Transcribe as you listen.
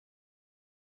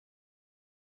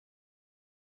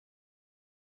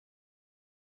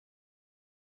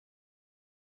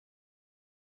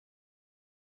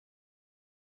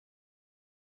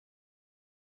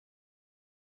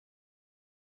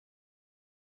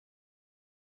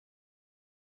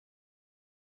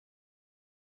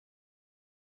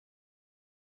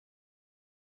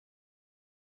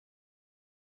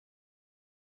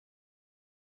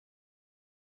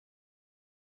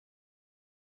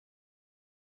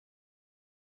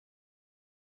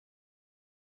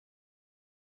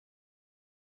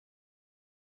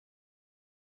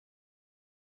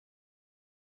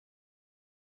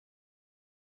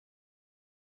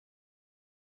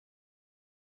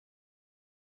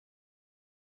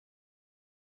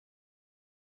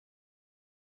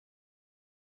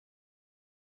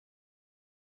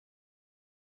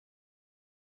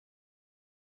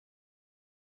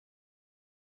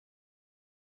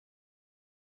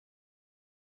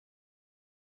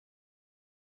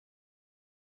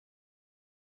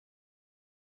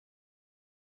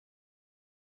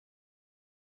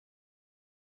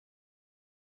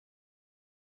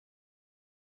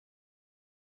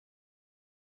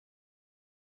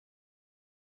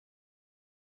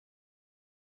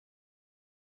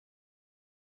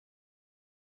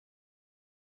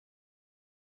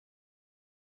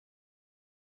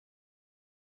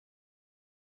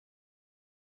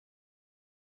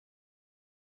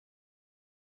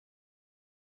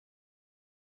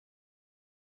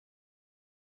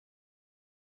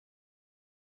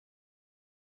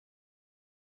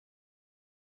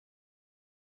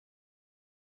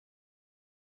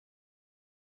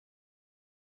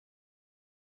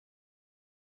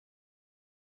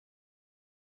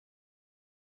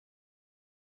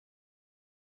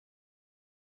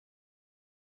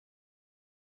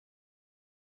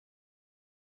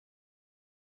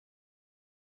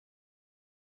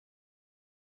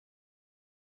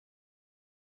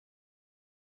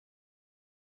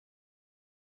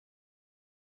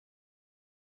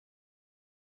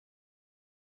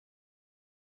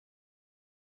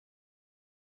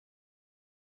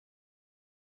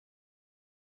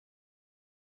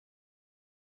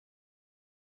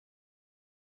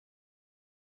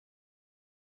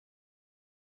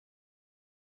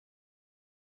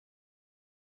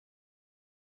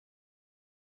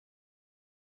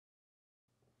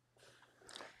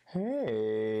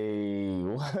Hey,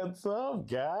 what's up,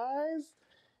 guys?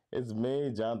 It's me,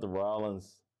 Jonathan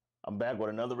Rollins. I'm back with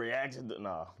another reaction.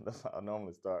 No, that's how I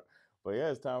normally start. But yeah,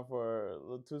 it's time for a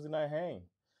little Tuesday night hang.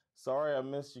 Sorry I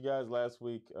missed you guys last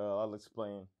week. I'll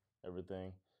explain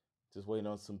everything. Just waiting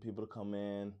on some people to come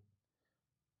in.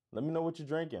 Let me know what you're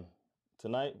drinking.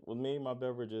 Tonight with me, my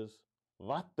beverage is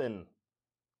vatten.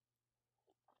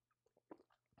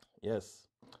 Yes.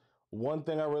 One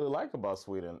thing I really like about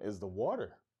Sweden is the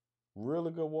water.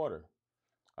 Really good water.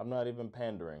 I'm not even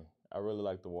pandering. I really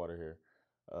like the water here.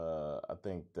 I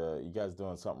think you guys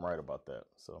doing something right about that.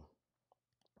 So,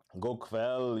 god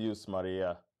kväll, Ljus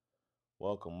Maria.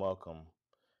 Welcome, welcome.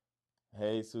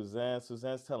 Hey, Suzanne.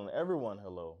 Suzanne's telling everyone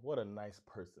hello. What a nice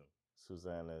person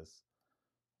Suzanne is.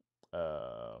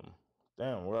 Um,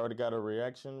 Damn, we already got a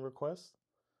reaction request.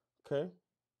 Okay.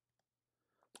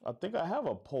 I think I have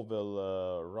a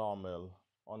Povil Ramel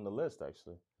on the list,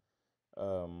 actually.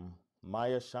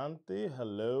 Maya Shanti,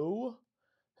 hello.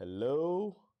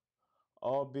 Hello.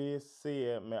 ABC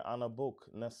med Anna Bok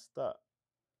nästa.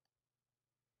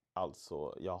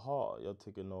 Alltså, jaha, jag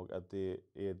tycker nog att det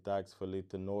är dags för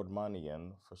lite Nordman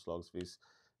igen. Förslagsvis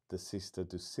det sista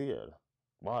du ser.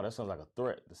 Wow, that sounds like a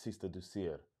threat. Det sista du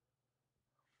ser.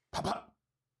 Papa!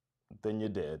 Then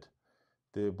you're dead.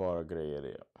 Det är bara grejer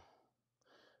det.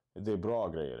 Det är bra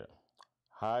grejer det.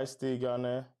 Hi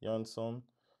Stig-Arne Jönsson.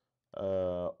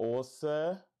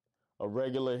 Åse, a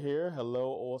regular here.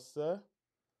 Hello Åse.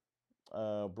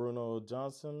 Bruno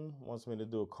Johnson wants me to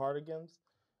do a cardigans.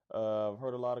 I've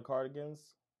heard a lot of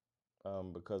cardigans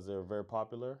because they're very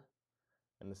popular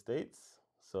in the States.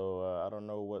 So I don't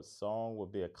know what song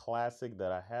would be a classic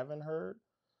that I haven't heard.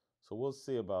 So we'll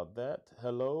see about that.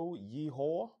 Hello,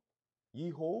 Yeehaw.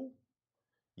 Yeehaw?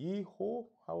 Yeehaw?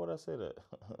 How would I say that?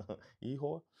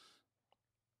 Yeehaw?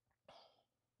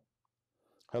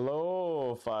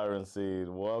 Hello, Fire and Seed.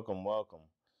 Welcome, welcome.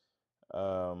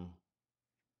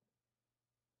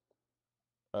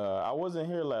 I wasn't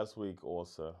here last week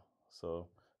also, so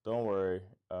don't worry.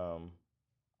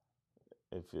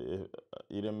 If you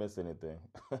didn't miss anything.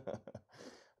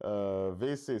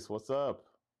 V6, what's up?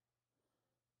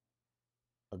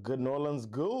 A good Norlands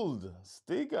Gould.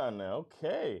 Stick on there.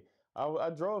 Okay. I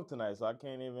drove tonight, so I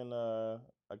can't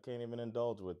even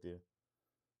indulge with you.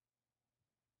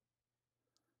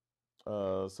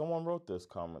 Someone wrote this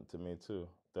comment to me too,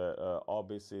 that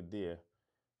ABCD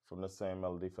from the same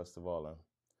Melody Festival.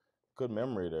 Good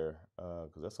memory there,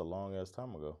 because that's a long ass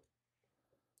time ago.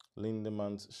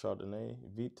 Lindemans Chardonnay,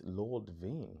 Vit Lord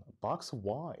Vin, box of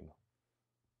wine.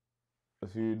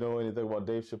 If you know anything about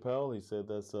Dave Chappelle, he said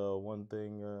that's one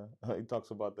thing. He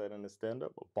talks about that in his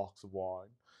stand-up, a box of wine.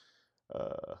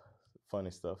 Uh,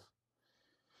 Funny stuff.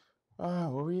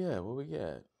 Where we at? Where we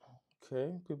at?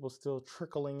 Okay, people still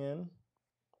trickling in.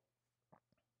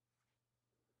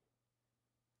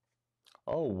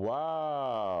 Oh,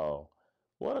 wow.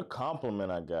 What a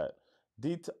compliment I got.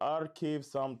 Ditt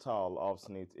arkivsamtal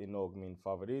avsnitt är nog min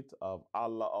favorit av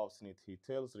alla avsnitt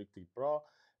hittills. Riktigt bra.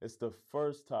 It's the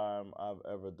first time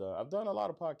I've done a lot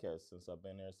of podcasts since I've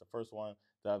been here. It's the first one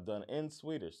that I've done in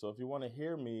Swedish. So if you want to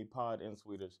hear me pod in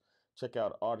Swedish, check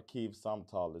out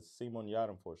Arkivsamtal. It's Simon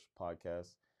Gärdenfors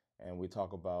podcast. And we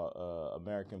talk about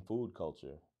American food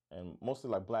culture and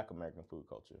mostly like Black American food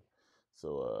culture.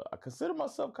 So I consider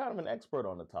myself kind of an expert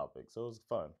on the topic. So it was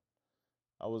fun.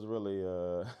 I was really,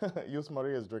 Yus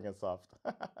Maria is drinking soft.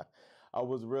 I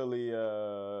was really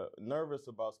nervous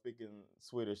about speaking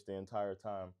Swedish the entire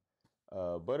time.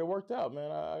 But it worked out,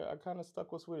 man. I kind of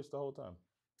stuck with Swedish the whole time.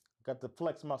 Got to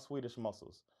flex my Swedish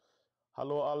muscles.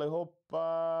 Hallå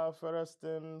allihopa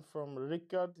förresten from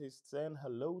Rickard. He's saying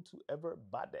hello to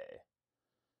everybody.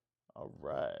 All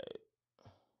right.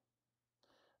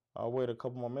 I'll wait a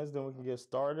couple more minutes, then we can get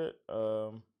started.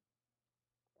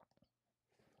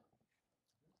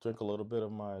 Drink a little bit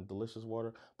of my delicious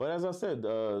water. But as I said,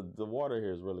 the water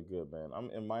here is really good, man. I'm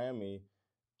in Miami.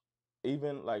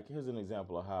 Even like, here's an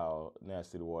example of how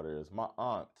nasty the water is. My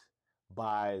aunt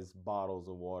buys bottles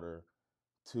of water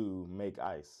to make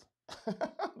ice.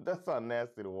 That's how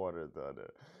nasty the water is down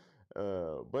there.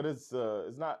 But it's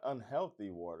not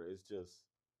unhealthy water. It's just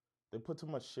they put too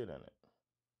much shit in it.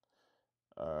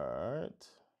 All right.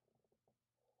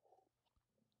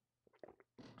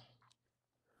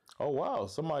 Oh wow,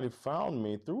 somebody found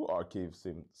me through Archive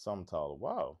Samtal.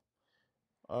 Wow.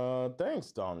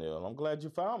 Thanks, Daniel. I'm glad you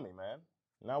found me, man.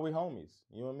 Now we homies.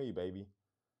 You and me, baby.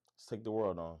 Let's take the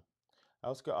world on.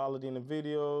 Jag ska alla dina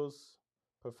videos.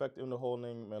 Perfekt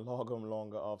underhållning med lagom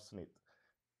långa avsnitt.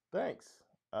 Thanks.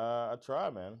 I try,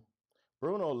 man.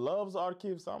 Bruno loves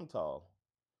Archive Samtal.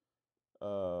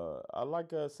 I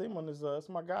like Simon is it's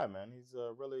my guy, man. He's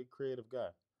a really creative guy.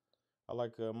 I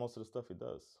like most of the stuff he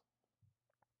does.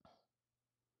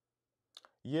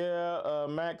 Yeah,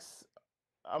 Max,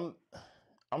 I'm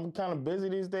I'm kind of busy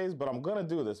these days, but I'm gonna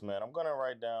do this, man. I'm gonna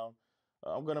write down.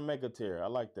 I'm gonna make a tier. I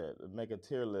like that. Make a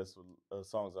tier list with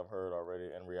songs I've heard already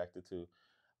and reacted to.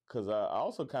 Cause I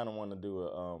also kind of want to do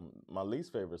my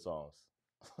least favorite songs.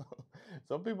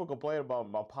 Some people complain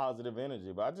about my positive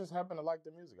energy, but I just happen to like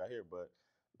the music I hear.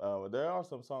 But there are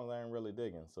some songs I ain't really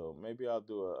digging, so maybe I'll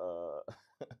do a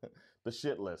the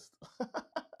shit list.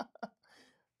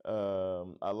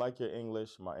 I like your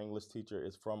English. My English teacher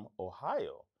is from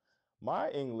Ohio. My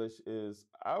English is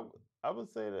I would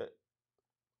say that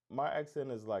my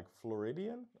accent is like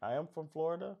Floridian. I am from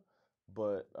Florida,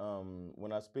 but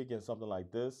when I speak in something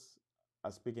like this, I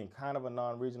speak in kind of a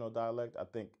non-regional dialect. I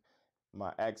think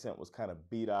my accent was kind of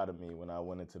beat out of me when I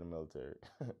went into the military.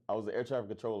 I was an air traffic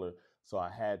controller, so I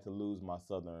had to lose my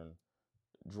southern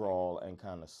drawl and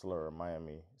kind of slur,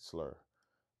 Miami slur.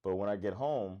 But when I get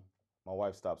home, my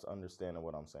wife stops understanding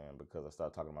what I'm saying because I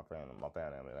start talking to my friend, my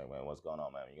family. I'm like, man, what's going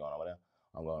on, man? You going over there?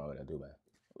 I'm going over there, do man.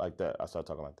 Like that. I start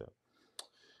talking like that.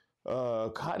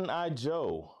 Cotton Eye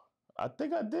Joe. I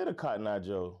think I did a Cotton Eye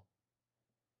Joe.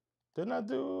 Didn't I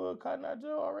do a Cotton Eye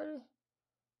Joe already?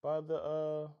 By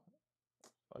the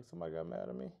like somebody got mad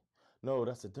at me? No,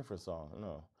 that's a different song.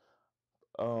 No.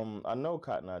 I know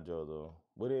Cotton Eye Joe though.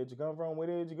 Where did you come from? Where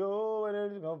did you go? Where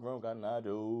did you come from, Cotton Eye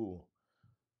Joe?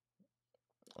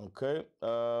 Okay.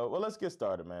 Well, let's get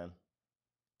started, man.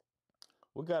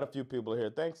 We got a few people here.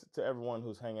 Thanks to everyone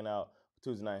who's hanging out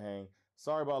Tuesday night hang.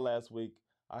 Sorry about last week.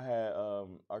 I had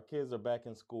our kids are back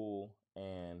in school,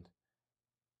 and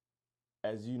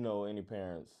as you know, any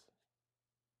parents,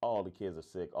 all the kids are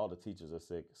sick, all the teachers are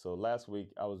sick. So last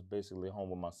week I was basically home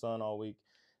with my son all week,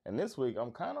 and this week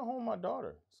I'm kind of home with my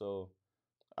daughter. So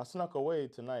I snuck away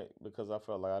tonight because I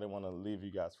felt like I didn't want to leave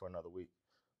you guys for another week.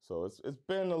 So it's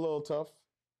been a little tough.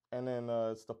 And then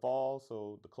it's the fall,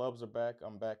 so the clubs are back.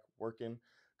 I'm back working.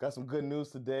 Got some good news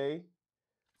today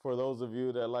for those of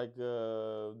you that like,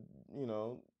 you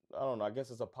know, I don't know. I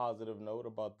guess it's a positive note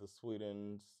about the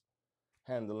Sweden's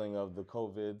handling of the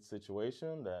COVID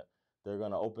situation that they're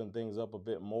going to open things up a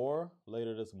bit more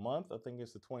later this month. I think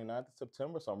it's the 29th of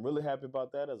September. So I'm really happy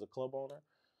about that as a club owner.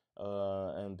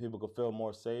 And people could feel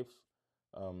more safe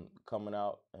coming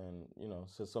out. And, you know,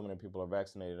 since so many people are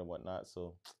vaccinated and whatnot.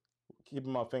 So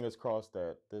keeping my fingers crossed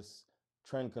that this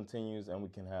trend continues and we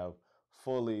can have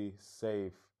fully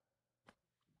safe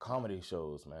comedy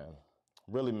shows, man.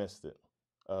 Really missed it.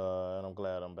 And I'm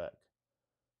glad I'm back.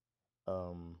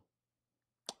 Um,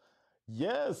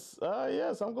 yes,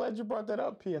 I'm glad you brought that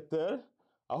up, Peter.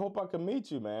 I hope I can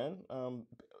meet you, man.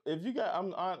 If you got,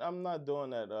 I'm not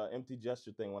doing that empty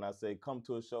gesture thing when I say come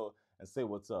to a show and say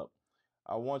what's up.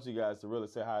 I want you guys to really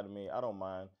say hi to me. I don't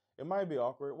mind. It might be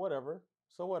awkward, whatever.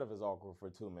 So what if it's awkward for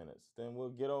 2 minutes? Then we'll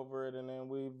get over it, and then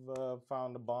we've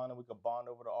found a bond, and we can bond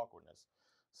over the awkwardness.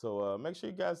 So make sure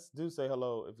you guys do say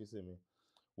hello if you see me.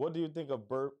 What do you think of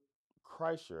Bert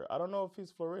Kreischer? I don't know if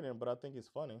he's Floridian, but I think he's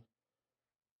funny.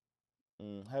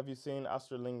 Have you seen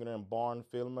Astrid Lindgren Barn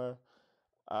Filmer?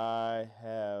 I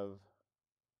have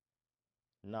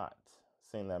not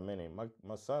seen that many.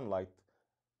 My son liked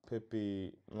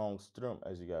Pippi Longström,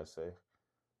 as you guys say,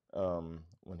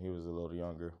 when he was a little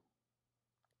younger.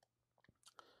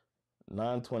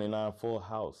 929 Full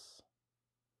House.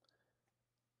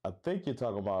 I think you're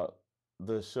talking about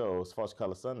the show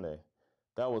Svartskalla Sunday.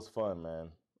 That was fun, man.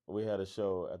 We had a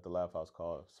show at the Laugh House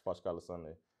called Svartskalla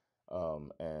Sunday,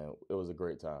 and it was a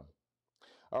great time.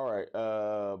 All right,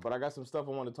 but I got some stuff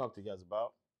I want to talk to you guys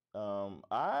about.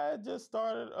 I just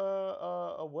started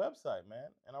a website, man,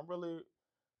 and I'm really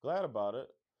glad about it.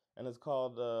 And it's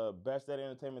called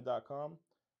bashdaddentertainment.com.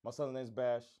 My son's name's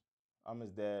Bash. I'm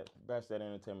his dad. Bash Daddy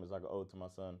Entertainment is like an ode to my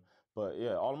son. But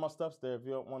yeah, all of my stuff's there. If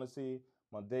you don't want to see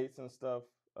my dates and stuff,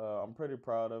 I'm pretty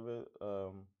proud of it.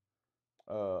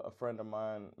 A friend of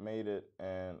mine made it,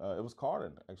 and it was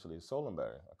Carden, actually,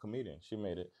 Solenberry, a comedian. She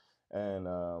made it, and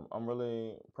I'm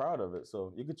really proud of it.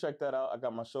 So you can check that out. I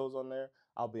got my shows on there.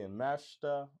 I'll be in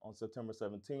Mashta on September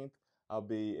 17th. I'll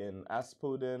be in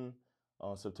Aspudden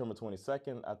on September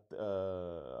 22nd.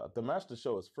 The Mashta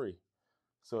show is free.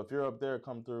 So if you're up there,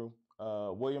 come through.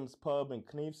 Williams Pub in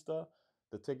Knivsta.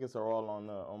 The tickets are all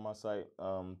on my site.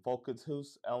 Folkets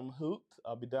Hus Elmhut.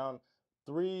 I'll be down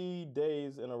 3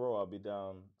 days in a row. I'll be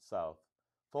down south.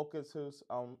 Folkets Hus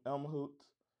Elmhut,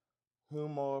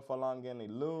 Humor Falangen i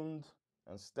Lund,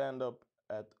 and stand up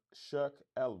at Kök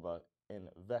Elva in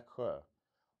Växjö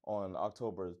on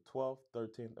October 12th,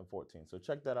 13th, and 14th. So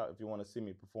check that out if you want to see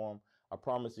me perform. I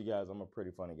promise you guys, I'm a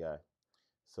pretty funny guy.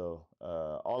 So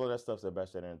all of that stuff's at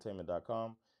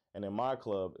bashdadentertainment.com. And then my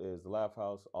club is the Laugh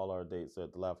House. All our dates are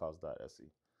at thelaughhouse.se.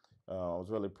 I was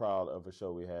really proud of a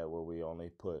show we had where we only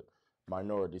put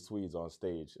minority Swedes on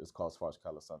stage. It's called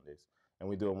Svartskalla Sundays. And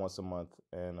we do it once a month.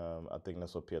 And I think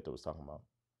that's what Peter was talking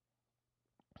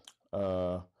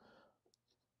about.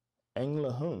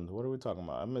 Englehund, what are we talking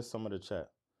about? I missed some of the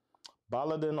chat.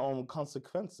 Balladen om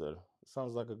konsekvenser.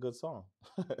 Sounds like a good song.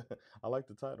 I like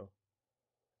the title.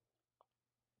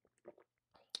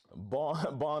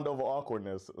 Bond over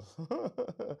awkwardness.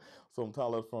 Som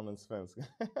talar från en svensk.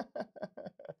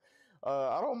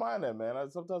 I don't mind that,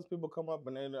 man. Sometimes people come up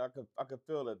and then I could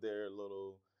feel that they're a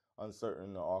little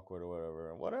uncertain or awkward or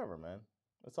whatever. Whatever, man.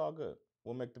 It's all good.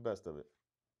 We'll make the best of it.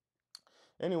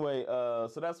 Anyway,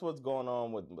 so that's what's going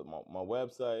on with my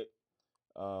website.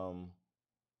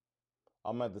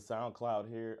 I'm at the SoundCloud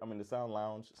here. I mean, the Sound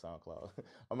Lounge. SoundCloud.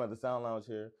 I'm at the Sound Lounge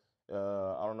here.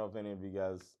 I don't know if any of you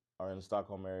guys are in the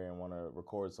Stockholm area and want to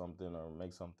record something or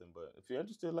make something, but if you're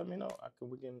interested, let me know.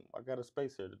 I got a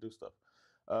space here to do stuff.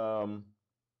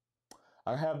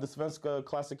 I have the Svenska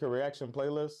Classica reaction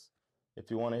playlist.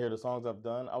 If you want to hear the songs I've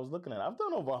done, I've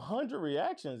done over 100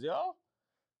 reactions, y'all.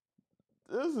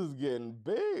 This is getting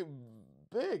big,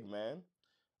 man.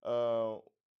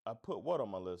 I put what on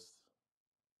my list?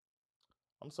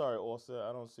 I'm sorry, Orsa.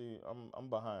 I don't see. I'm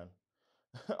behind.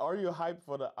 Are you hyped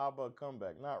for the ABBA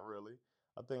comeback? Not really.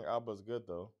 I think ABBA's good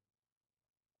though.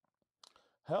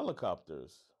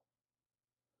 Helicopters.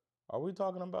 Are we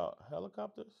talking about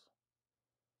helicopters?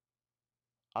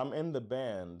 I'm in the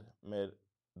band with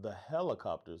the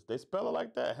Helicopters. They spell it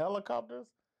like that? Helicopters?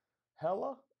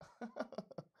 Hella?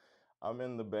 I'm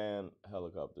in the band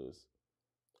Helicopters.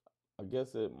 I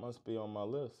guess it must be on my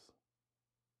list.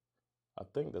 I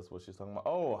think that's what she's talking about.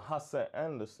 Oh, Hasse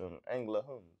Anderson,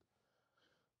 Englehund.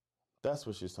 That's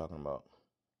what she's talking about.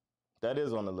 That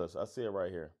is on the list. I see it right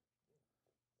here.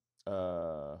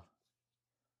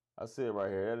 I see it right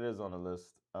here. It is on the list.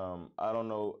 I don't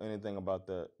know anything about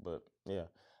that, but yeah.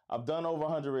 I've done over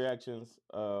 100 reactions.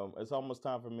 It's almost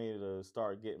time for me to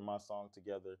start getting my song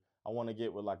together. I want to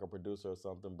get with like a producer or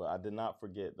something, but I did not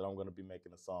forget that I'm going to be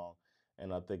making a song,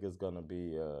 and I think it's going to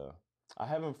be. I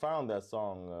haven't found that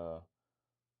song,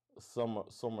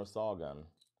 Summer Sagan,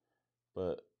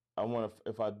 but I want to.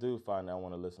 If I do find it, I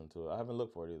want to listen to it. I haven't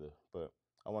looked for it either, but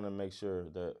I want to make sure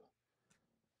that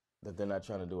they're not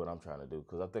trying to do what I'm trying to do,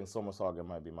 because I think Summer Sagan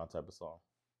might be my type of song.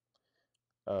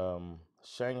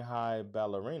 Shanghai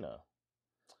Ballerina.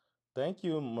 Thank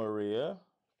you, Maria.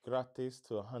 Gratis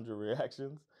to 100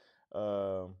 reactions.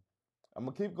 I'm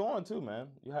gonna keep going too, man.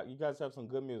 You guys have some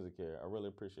good music here. I really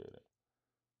appreciate it.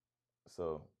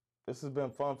 So this has been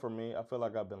fun for me. I feel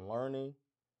like I've been learning.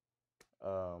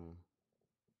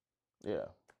 Yeah,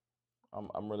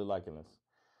 I'm really liking this.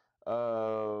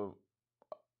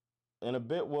 In a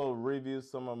bit, we'll review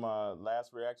some of my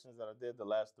last reactions that I did, the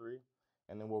last 3,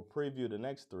 and then we'll preview the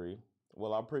next 3.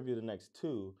 Well, I'll preview the next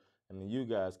 2, and then you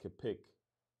guys can pick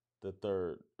the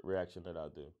 3rd reaction that I'll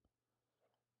do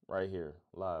right here,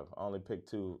 live. I only picked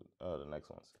 2 the next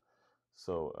ones.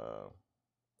 So,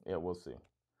 yeah, we'll see.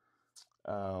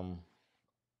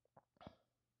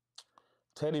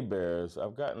 Teddy bears,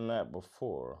 I've gotten that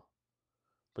before.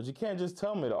 But you can't just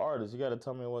tell me the artist. You got to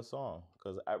tell me what song.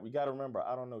 Because you got to remember,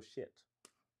 I don't know shit.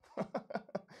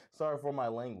 Sorry for my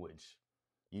language,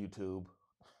 YouTube.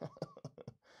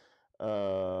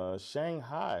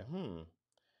 Shanghai.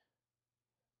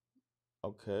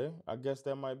 Okay. I guess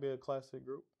that might be a classic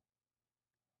group.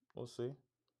 We'll see.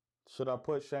 Should I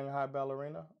put Shanghai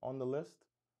Ballerina on the list?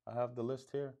 I have the list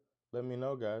here. Let me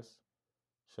know, guys.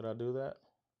 Should I do that?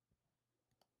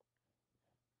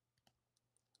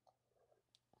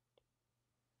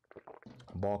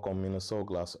 Bakom mina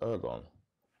solglasögon.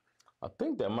 I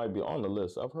think that might be on the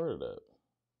list. I've heard of that.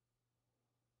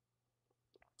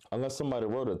 Unless somebody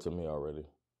wrote it to me already.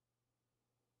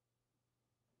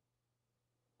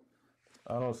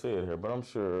 I don't see it here, but I'm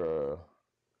sure.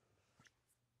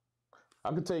 I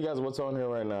can tell you guys what's on here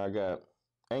right now. I got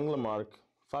Englemark,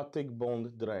 Fattig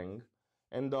Bond Dräng,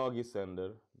 En dag i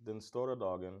sänder, Den stora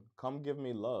dagen, Come Give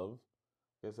Me Love.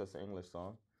 Guess that's an English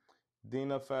song.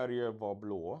 Dina färger var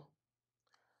blå.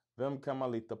 Vem kan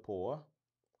man lita på?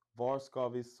 Var ska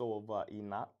vi sova i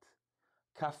natt?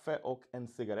 Kaffe och en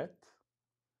cigarett.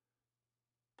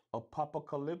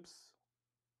 Apocalypse.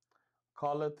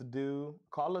 Call it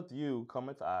you,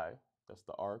 come it I. That's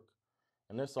the arc.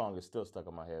 And this song is still stuck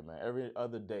in my head, man. Every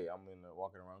other day I'm in there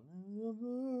walking around.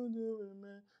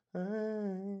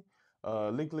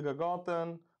 Lyckliga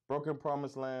gatan, Broken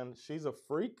Promised Land, She's a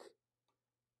Freak,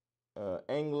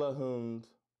 Englehund,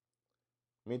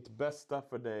 Mitt bästa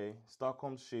för dig,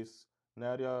 Stockholmskyss,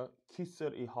 När jag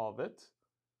kysser i havet,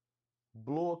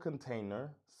 Blå container,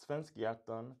 Svensk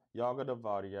hjärtan, Jagade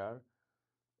vargar,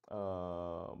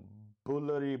 uh,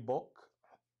 Buller i bock,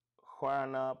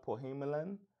 Stjärna på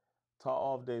himmelen, Ta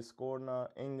av dig skorna,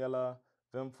 Ingela,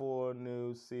 Vem får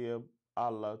nu se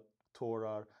alla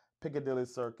tårar, Piccadilly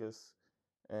Circus,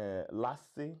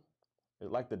 Lassie,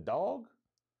 like the dog,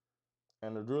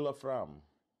 and Rulla fram.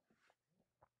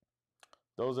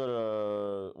 Those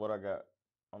are what I got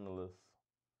on the list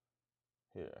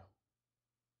here.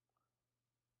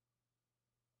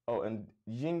 Oh, and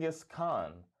Genghis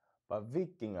Khan by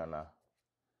Vikingarna.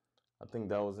 I think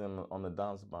that was in on the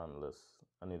Dansband list.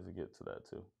 I need to get to that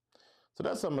too. So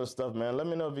that's some of the stuff, man. Let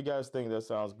me know if you guys think that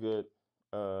sounds good.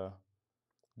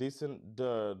 Decent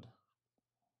dud.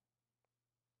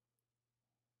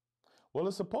 Well,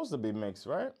 it's supposed to be mixed,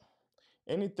 right?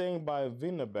 Anything by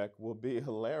Winnerbäck will be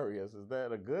hilarious. Is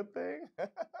that a good thing?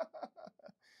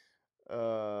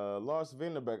 Lars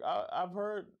Winnerbäck.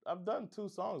 I've done 2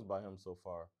 songs by him so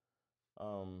far. I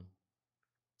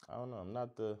don't know. I'm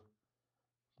not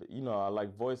I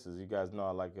like voices. You guys know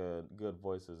I like good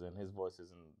voices, and his voice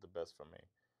isn't the best for me.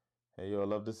 Hey, yo, I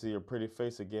love to see your pretty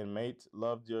face again, mate.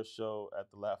 Loved your show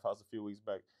at the Laugh House a few weeks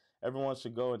back. Everyone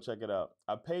should go and check it out.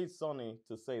 I paid Sony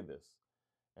to say this,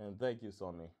 and thank you,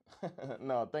 Sony.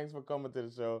 No, thanks for coming to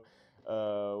the show.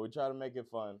 We try to make it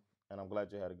fun, and I'm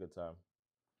glad you had a good time.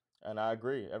 And I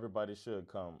agree, everybody should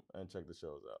come and check the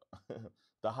shows out.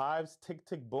 The Hives, Tick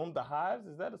Tick Boom. The Hives,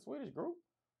 is that a Swedish group?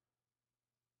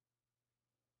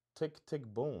 Tick Tick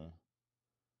Boom.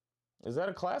 Is that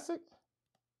a classic?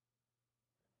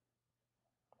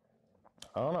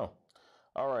 I don't know.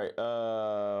 All right.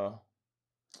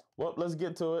 Well, let's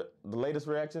get to it. The latest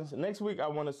reactions. Next week, I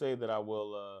want to say that I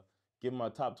will give my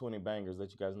top 20 bangers.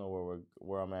 Let you guys know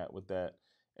where I'm at with that,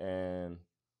 and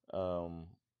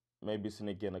maybe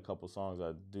sneak in a couple songs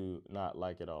I do not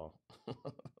like at all.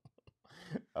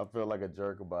 I feel like a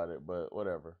jerk about it, but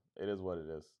whatever. It is what it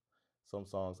is. Some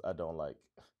songs I don't like.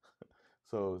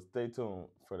 So stay tuned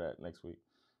for that next week.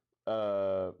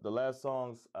 The last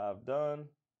songs I've done,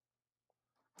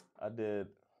 I did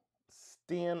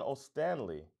Sten och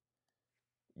Stanley.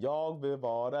 Jag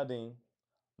bevarar din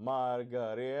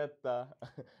Margareta.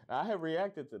 I had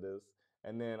reacted to this,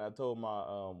 and then I told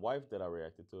my wife that I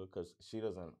reacted to it because she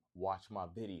doesn't watch my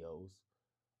videos.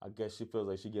 I guess she feels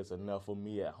like she gets enough of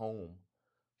me at home.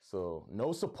 So,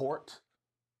 no support.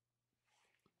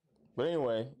 But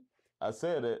anyway, I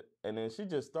said it, and then she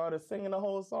just started singing the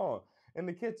whole song in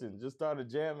the kitchen. Just started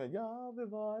jamming. Jag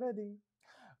bevarar din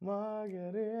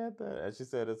Margareta. And she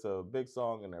said it's a big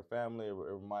song in their family. It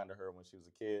reminded her when she was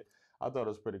a kid. I thought it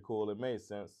was pretty cool. It made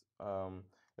sense.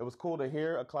 It was cool to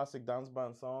hear a classic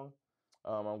Dansband song.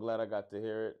 I'm glad I got to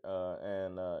hear it.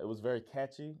 And it was very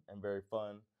catchy and very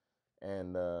fun.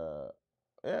 And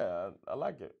yeah, I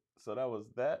like it. So that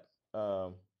was that.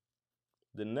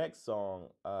 The next song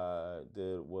I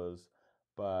did was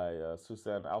by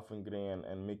Susanne Alfengren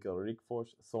and Mikael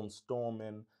Rickfors, Som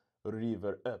stormen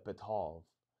river öppet hav.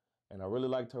 And I really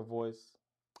liked her voice.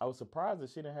 I was surprised that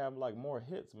she didn't have like more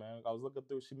hits, man. I was looking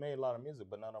through, she made a lot of music,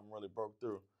 but none of them really broke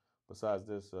through besides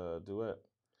this duet.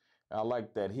 And I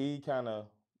like that he kind of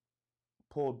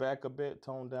pulled back a bit,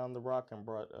 toned down the rock, and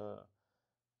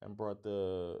brought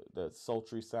the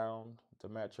sultry sound to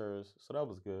match hers. So that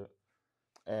was good.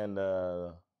 And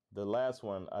the last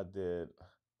one I did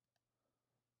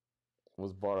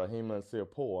was Bara Himlen ser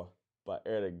på by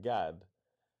Eric Gadd.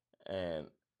 And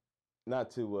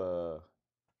not to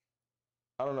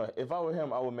I don't know. If I were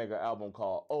him, I would make an album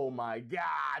called "Oh My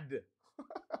God,"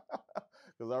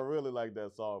 because I really like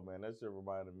that song, man. That shit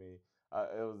reminded me.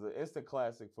 It was an instant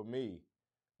classic for me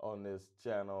on this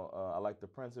channel. I like the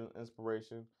Prince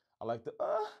inspiration. I like the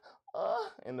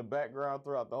in the background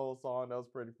throughout the whole song. That was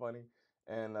pretty funny,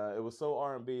 and it was so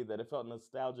R&B that it felt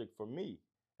nostalgic for me.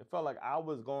 It felt like I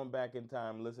was going back in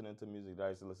time listening to music that I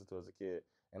used to listen to as a kid,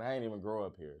 and I ain't even grow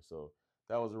up here. So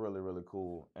that was really, really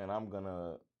cool, and I'm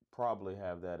gonna probably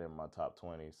have that in my top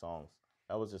 20 songs.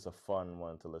 That was just a fun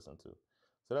one to listen to.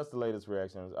 So that's the latest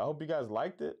reactions. I hope you guys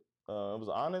liked it. It was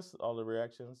honest, all the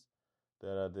reactions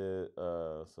that I did.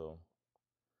 So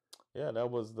yeah, that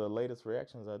was the latest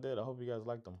reactions I did. I hope you guys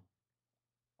liked them.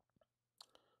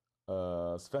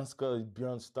 Svenska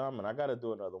Björnstammen. I gotta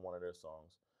do another one of their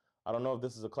songs. I don't know if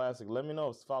this is a classic. Let me know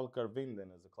if Svalkar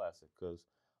Vinden is a classic, because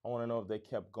I want to know if they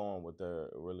kept going with their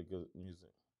really good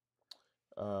music.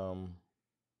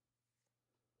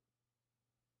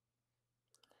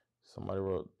 Somebody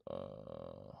wrote,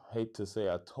 hate to say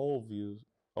I told you,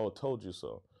 told you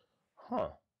so.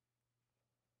 Huh.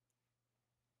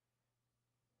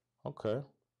 Okay.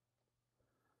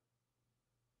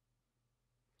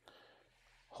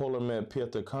 Holomed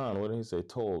Peter Khan, what did he say?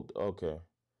 Told. Okay.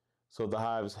 So the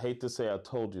Hives hate to say I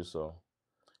told you so.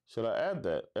 Should I add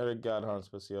that? Eric Gadhan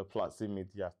special plats i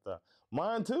mitt hjärta.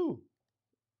 Mine too.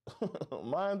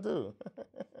 Mine too.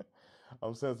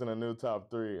 I'm sensing a new top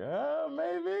three.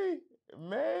 Maybe.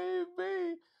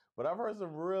 Maybe. But I've heard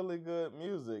some really good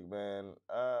music, man.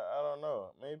 I don't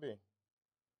know. Maybe.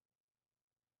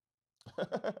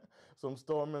 Some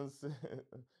Stormens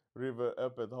River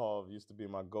Öppet Hav used to be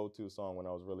my go-to song when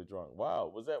I was really drunk.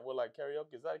 Wow, was that with like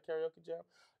karaoke? Is that a karaoke jam?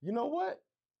 You know what?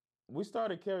 We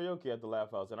started karaoke at the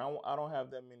Laugh House, and I don't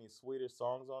have that many Swedish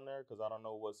songs on there because I don't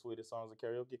know what Swedish songs are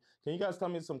karaoke. Can you guys tell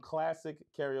me some classic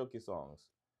karaoke songs?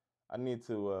 I need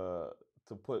to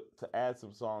add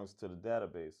some songs to the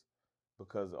database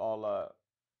because all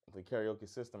the karaoke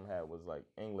system had was like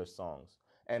English songs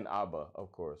and ABBA,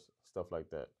 of course, stuff like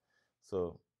that.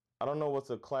 So I don't know what's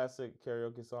a classic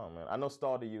karaoke song, man. I know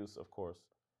 "Stall to Use," of course,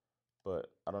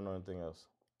 but I don't know anything else.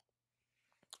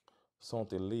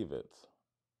 Sånt leave it.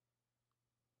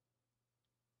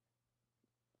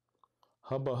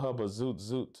 Hubba Hubba Zoot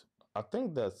Zoot. I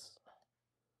think that's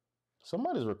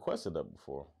somebody's requested that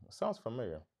before. It sounds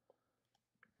familiar.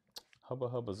 Hubba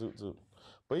Hubba Zoot Zoot.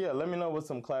 But yeah, let me know what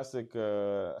some classic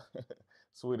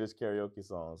Swedish karaoke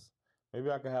songs. Maybe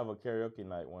I could have a karaoke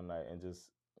night one night and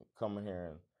just come in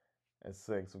here and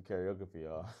sing some karaoke for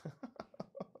y'all.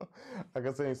 I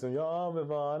can sing some Jag vill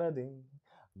vara din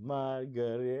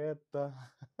Margareta.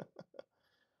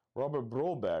 Robert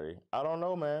Broberry. I don't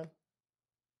know, man.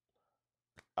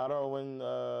 I don't when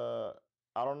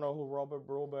I don't know who Robert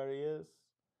Broberry is.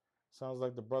 Sounds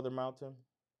like the Brother Mountain.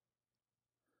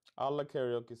 Alla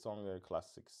karaoke-sånger är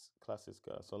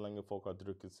klassiska så länge folk har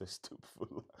druckit sig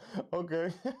stupfulla.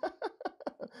 Okej.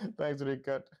 Thanks,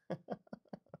 Richard.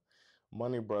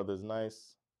 Money Brothers,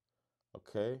 nice.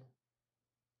 Okay.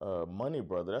 Money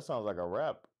Brother, that sounds like a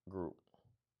rap group.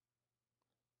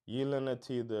 Gyllene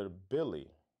Tider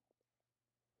Billy.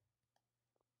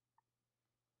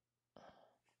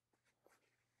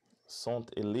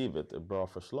 Sånt i livet är bra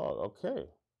förslag. Okay.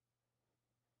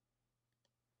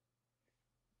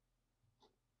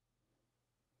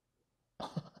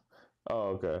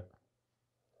 Oh, okay.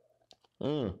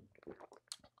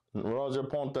 Roger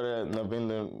Pontare, när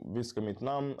vinden viskar mitt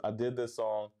namn. I did this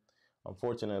song.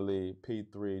 Unfortunately,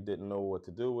 P3 didn't know what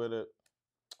to do with it.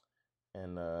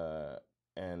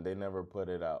 And they never put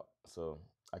it out. So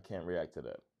I can't react to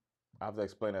that. I have to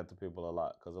explain that to people a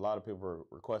lot because a lot of people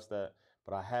request that,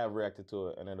 but I have reacted to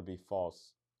it, and it'll be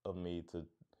false of me to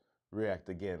react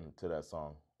again to that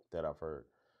song that I've heard.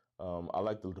 I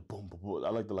like the boom, boom, boom. I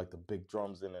like the big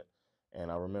drums in it,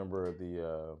 and I remember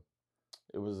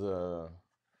it was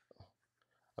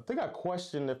I think I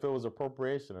questioned if it was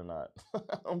appropriation or not.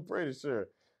 I'm pretty sure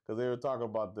because they were talking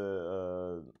about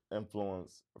the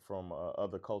influence from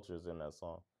other cultures in that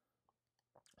song.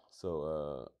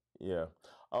 So yeah.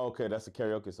 Oh, okay, that's a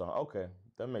karaoke song. Okay,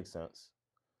 that makes sense.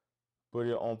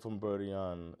 Börja om från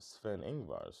början, Sven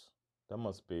Ingvars. That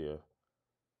must be a...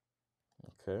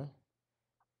 Okay.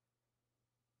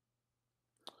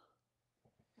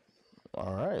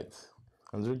 All right.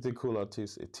 En riktigt cool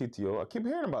artist är TTO. I keep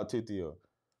hearing about TTO.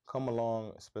 Come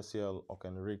Along special och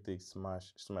en riktig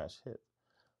smash hit.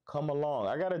 Come Along.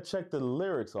 I gotta check the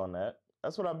lyrics on that.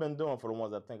 That's what I've been doing for the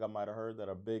ones I think I might have heard that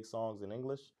are big songs in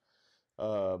English.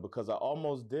 Because I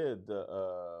almost did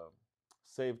the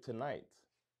Save Tonight.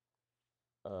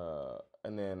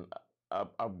 And then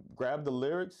I grabbed the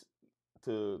lyrics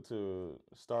to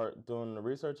start doing the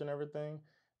research and everything.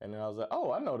 And then I was like,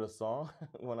 oh, I know this song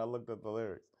when I looked at the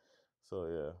lyrics. So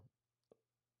yeah,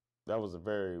 that was a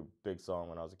very big song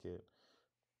when I was a kid.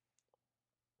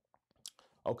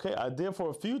 Okay, idea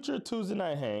for a future Tuesday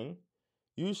night hang.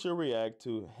 You should react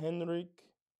to Henrik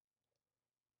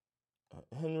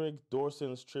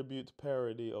Dorsen's tribute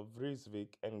parody of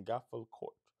Vreeswijk and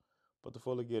Gaffelkort. But to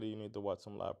fully get it, you need to watch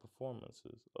some live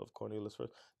performances of Cornelis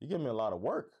first. You give me a lot of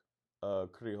work,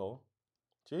 Kriho.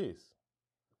 Jeez.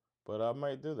 But I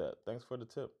might do that. Thanks for the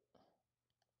tip.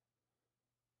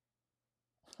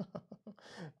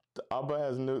 ABBA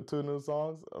has two new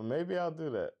songs. Maybe I'll do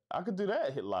that. I could do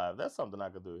that hit live. That's something I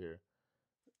could do here.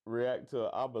 React to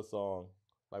an ABBA song.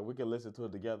 Like we could listen to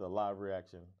it together, live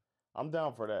reaction. I'm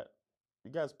down for that.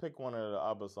 You guys pick one of the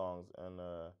ABBA songs and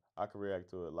I can react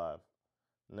to it live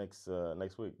next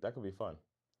week. That could be fun.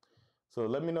 So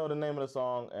let me know the name of the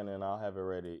song and then I'll have it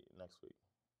ready next week.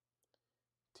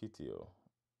 TTO.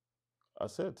 I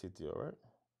said TTO, right?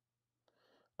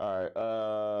 All right.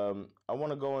 I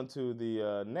want to go into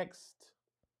the next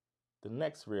the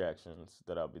next reactions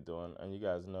that I'll be doing, and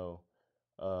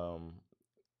um,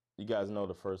 you guys know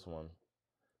the first one.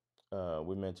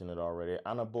 We mentioned it already.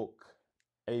 Anabuk,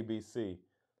 ABC.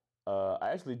 I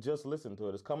actually just listened to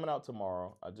it. It's coming out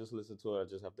tomorrow. I just listened to it. I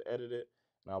just have to edit it,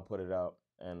 and I'll put it out.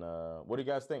 And what do you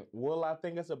guys think? Will I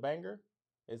think it's a banger?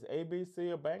 Is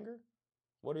ABC a banger?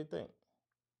 What do you think?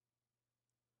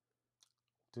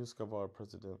 Du ska vara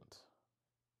president.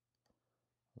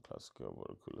 Klassiker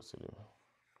vara coolaste liv.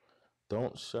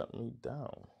 Don't shut me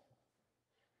down.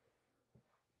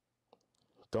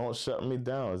 Don't shut me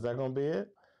down. Is that gonna be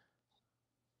it?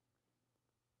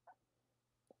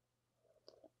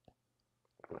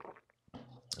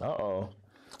 Uh-oh.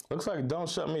 Looks like Don't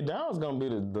Shut Me Down is gonna be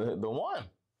the one.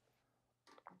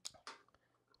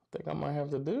 I think I might have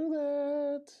to do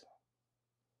that.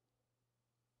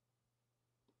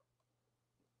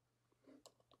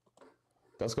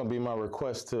 That's gonna be my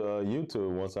request to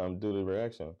YouTube once I do the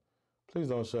reaction. Please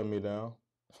don't shut me down.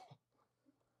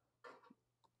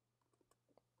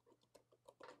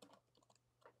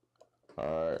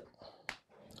 All right.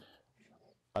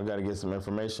 I gotta get some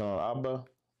information on ABBA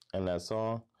and that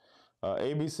song.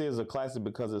 ABC is a classic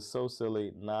because it's so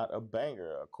silly, not a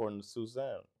banger, according to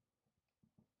Suzanne.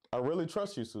 I really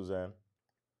trust you, Suzanne.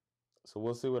 So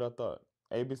we'll see what I thought.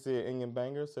 ABC Ingen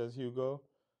banger, says Hugo.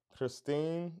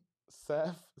 Christine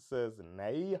Seth says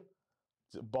nay.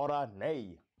 Bara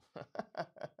nay.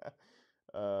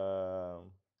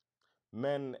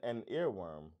 Men and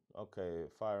earworm. Okay,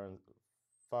 fire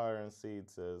and seed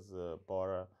says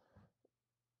bara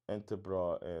inte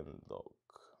bra en dock.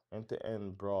 Inte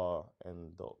en bra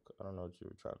en dock. I don't know what you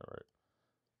were trying to write.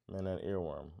 Men and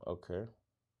earworm. Okay.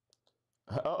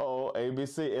 Uh-oh,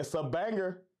 ABC. It's a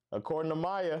banger, according to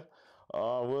Maya.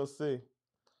 We'll see.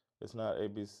 It's not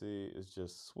ABC. It's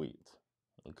just sweet.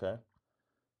 Okay.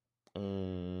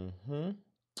 Mm-hmm.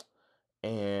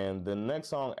 And the next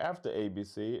song after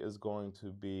ABC is going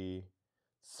to be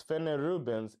Svenne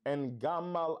Rubens and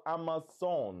Gammal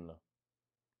Amazon.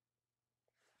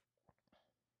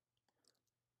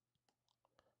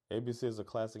 ABC is a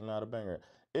classic, not a banger.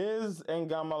 Is En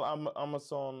Gammal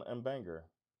Amazon and banger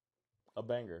a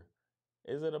banger?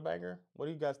 Is it a banger? What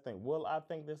do you guys think? Will I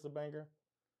think this is a banger?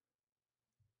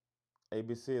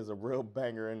 ABC is a real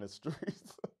banger in the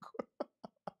streets.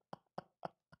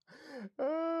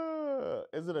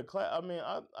 Is it a class? I mean,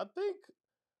 I think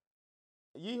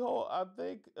Yeehaw. I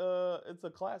think it's a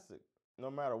classic.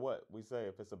 No matter what we say,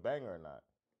 if it's a banger or not,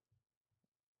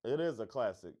 it is a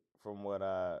classic from what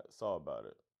I saw about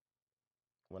it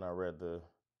when I read the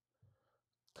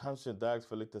Kanske dags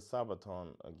för lite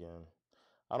Sabaton again.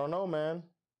 I don't know, man.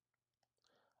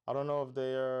 I don't know if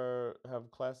they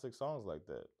have classic songs like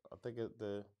that. I think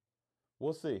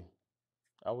we'll see.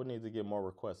 I would need to get more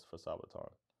requests for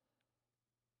Sabaton.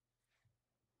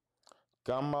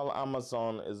 Gammal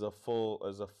Amazon is a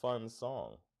fun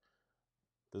song.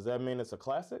 Does that mean it's a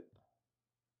classic?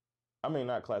 I mean,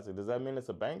 not classic. Does that mean it's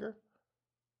a banger?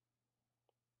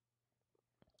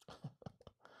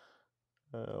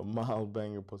 Mild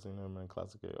banger, pussy man,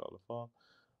 classic all the fall.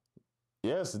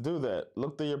 Yes, do that.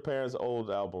 Look through your parents'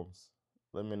 old albums.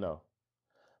 Let me know.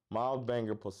 Mild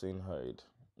banger, pussy höjd.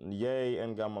 Yay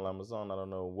and Gammal Amazon. I don't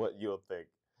know what you'll think.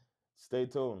 Stay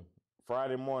tuned.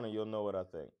 Friday morning, you'll know what I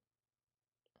think.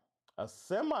 A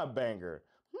semi-banger.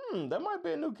 That might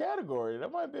be a new category.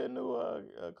 That might be a new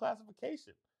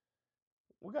classification.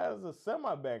 We got a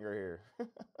semi-banger here.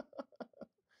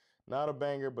 Not a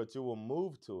banger, but you will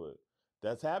move to it.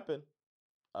 That's happened.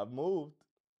 I've moved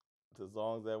to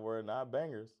songs that were not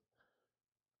bangers.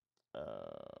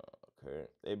 Okay.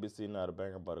 ABC not a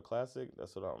banger, but a classic.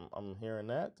 That's what I'm hearing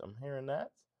that. I'm hearing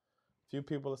that. A few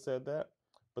people have said that.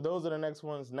 But those are the next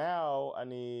ones. Now I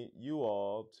need you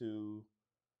all to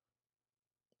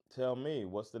tell me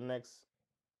what's the next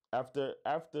after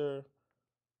the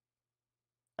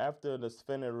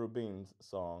Svenne Rubins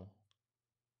song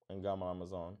in Gamma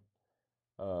Amazon.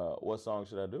 What song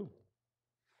should I do?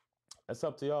 It's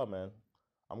up to y'all, man.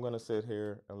 I'm gonna sit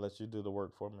here and let you do the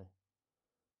work for me.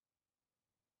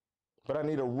 But I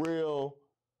need a real.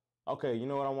 Okay, you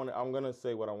know what I want? I'm gonna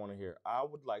say what I want to hear. I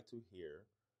would like to hear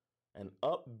an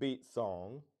upbeat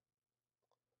song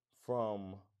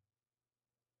from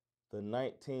the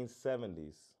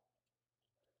 1970s.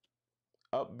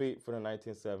 Upbeat for the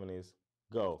 1970s.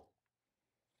 Go.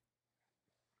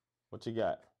 What you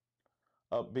got?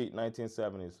 Upbeat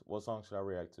 1970s. What song should I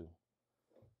react to?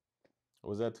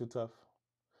 Was that too tough?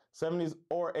 70s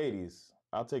or 80s.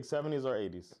 I'll take 70s or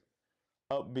 80s.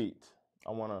 Upbeat.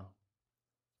 I wanna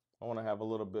have a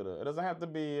little bit of. It doesn't have to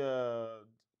be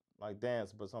like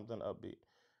dance, but something upbeat.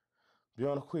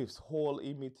 Björn Skifs Hål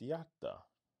i mitt hjärta.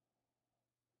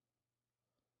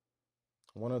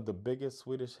 One of the biggest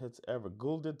Swedish hits ever.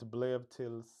 Guldet blev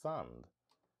till sand.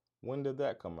 When did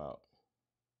that come out?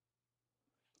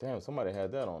 Damn, somebody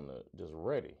had that on the just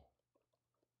ready.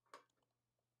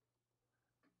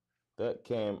 That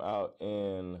came out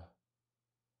in,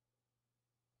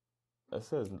 it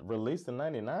says released in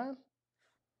 99?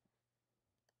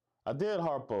 I did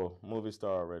Harpo, movie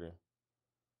star already.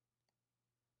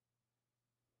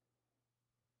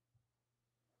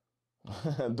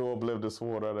 Då blev det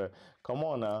svårare. Come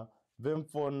on now. Vem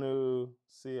får nu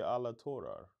se alla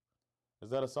tårar? Is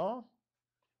that a song?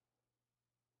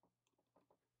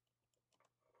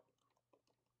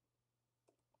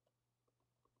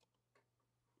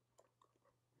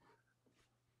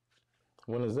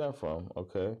 When is that from?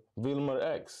 Okay. Wilmer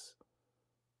X.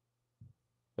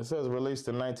 It says released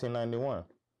in 1991.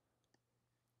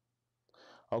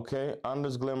 Okay.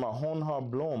 Anders glömmer hon har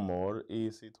blommor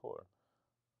i sitt hår.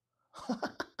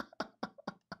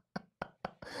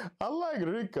 I like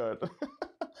Rickard.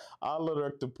 Alla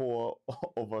rökte på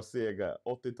och var sega.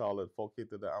 80-talet, folk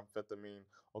hittade amfetamin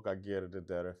och agerade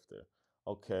därefter.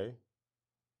 Okay.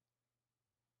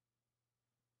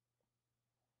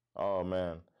 Oh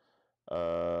man.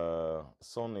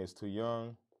 Sonny is too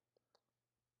young.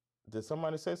 Did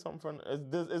somebody say something from?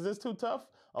 Is this too tough?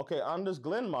 Okay, Anders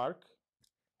Glenmark.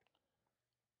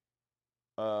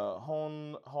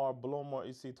 Hon har blommor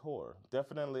i sitt hår.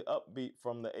 Definitely upbeat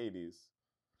from the 80s.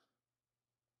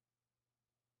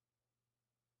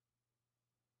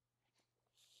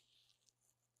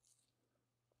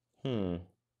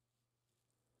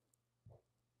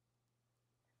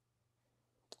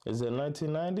 Is it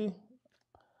 1990?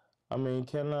 I mean,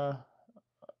 can I?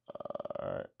 All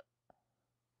right.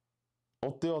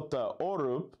 88,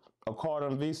 Orup och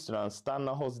Karin Wistrand,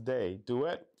 Stanna hos dig.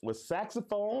 Duet with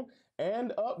saxophone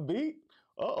and upbeat.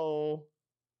 Uh-oh.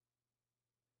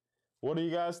 What do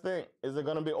you guys think? Is it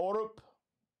going to be Orup?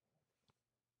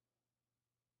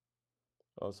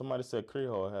 Oh, somebody said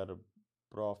Kriho had a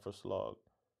bra förslag.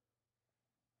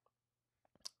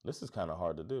 This is kind of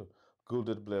hard to do.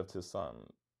 Guldet blev till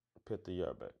sand. Peter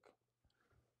Jörbäck.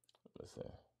 Let's see.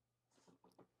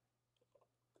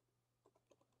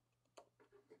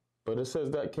 But it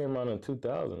says that came out in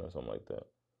 2000 or something like that.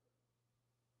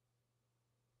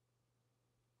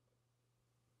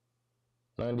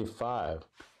 95.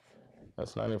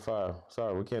 That's 95.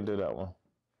 Sorry, we can't do that one.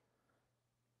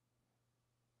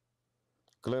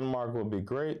 Glenmark will be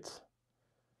great.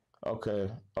 Okay.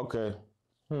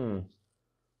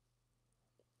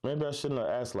 Maybe I shouldn't have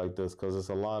asked like this because it's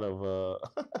a lot of,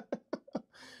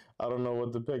 I don't know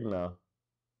what to pick now.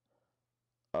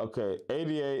 Okay,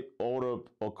 88, Orup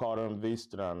or Karin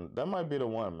Wistrand. That might be the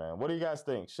one, man. What do you guys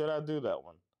think? Should I do that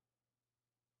one?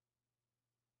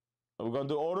 Are we going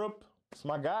to do Orup? It's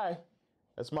my guy.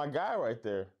 That's my guy right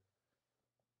there.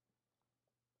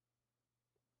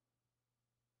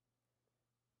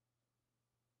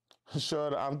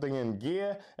 Sure, I'm thinking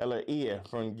gear eller ear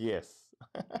from Yes.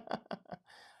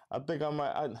 I think I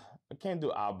might. I can't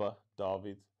do ABBA,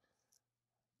 David.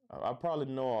 I probably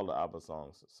know all the ABBA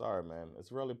songs. Sorry, man. It's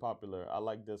really popular. I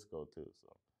like disco too,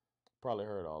 so probably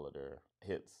heard all of their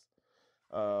hits.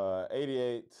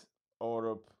 88,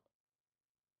 Orup.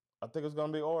 I think it's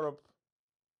gonna be Orup.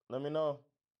 Let me know.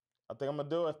 I think I'm gonna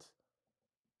do it.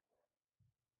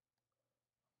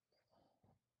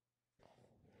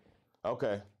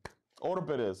 Okay, Orup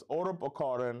it is. Orup och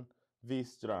Karin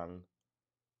Wistrand.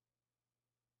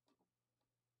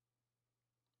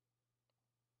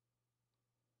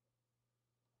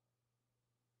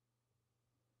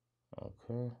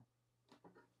 Okay.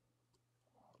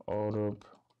 Orup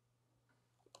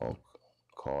och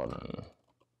Karin.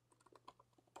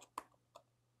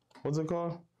 What's it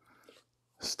called?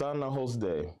 Stanna hos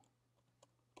dig.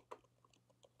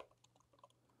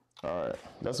 All right,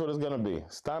 that's what it's gonna be.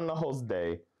 Stanna hos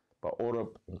dig by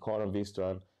Orup and Karin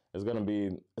Wistrand. It's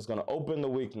gonna open the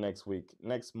week next week.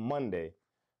 Next Monday,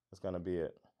 it's gonna be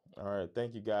it. All right,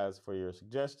 thank you guys for your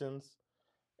suggestions.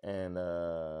 And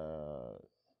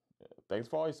thanks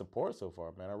for all your support so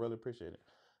far, man. I really appreciate it.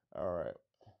 All right.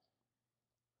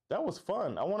 That was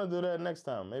fun. I want to do that next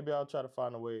time. Maybe I'll try to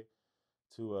find a way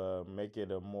to make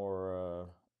it a more...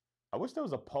 I wish there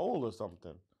was a poll or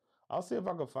something. I'll see if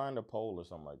I can find a poll or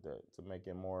something like that to make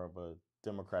it more of a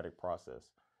democratic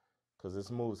process. Because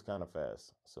this moves kind of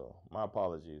fast. So my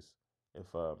apologies if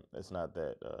it's not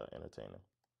that entertaining.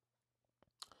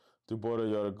 Du borde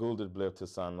göra guldet blev till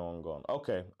sand någon gång.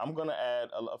 Okay, I'm going to add...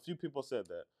 A few people said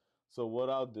that. So what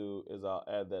I'll do is I'll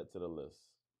add that to the list.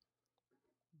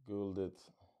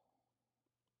 Guldet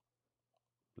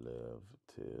Live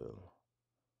till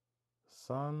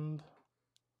Sand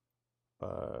by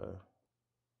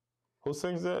who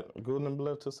sings that? Guten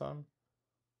Live till Sand?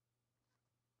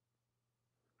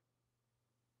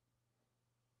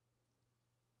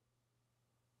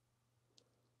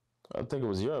 I think it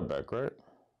was Jöback, right?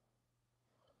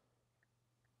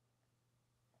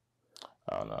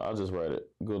 I don't know. I'll just write it.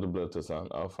 Guten Live till Sand.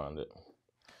 I'll find it.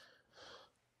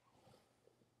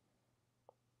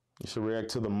 You should react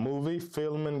to the movie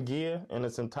Film and Gear in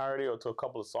its entirety or to a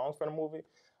couple of songs from the movie.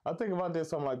 I think if I did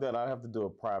something like that, I'd have to do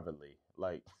it privately.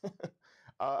 Like,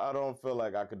 I don't feel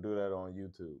like I could do that on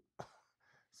YouTube.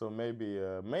 So maybe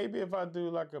if I do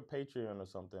like a Patreon or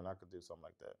something, I could do something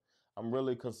like that. I'm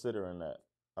really considering that.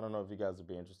 I don't know if you guys would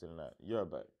be interested in that. You're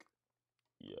back.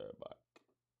 You're back.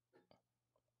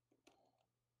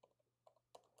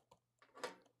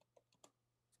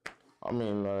 I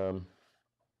mean,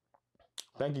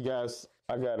 thank you guys.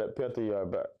 I got it. Peter, you're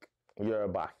back. You're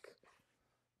back.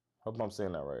 Hope I'm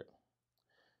saying that right.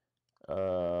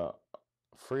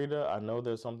 Frida, I know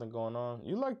there's something going on.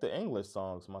 You like the English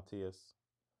songs, Matthias.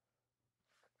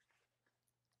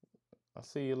 I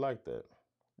see you like that.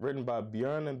 Written by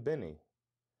Björn and Benny.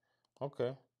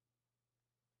 Okay.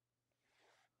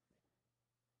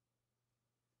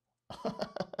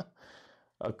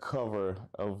 A cover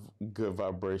of Good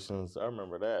Vibrations. I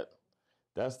remember that.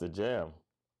 That's the jam.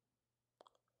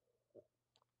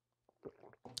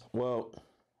 Well,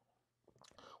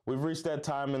 we've reached that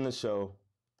time in the show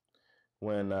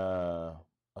when I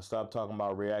stopped talking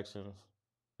about reactions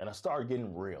and I started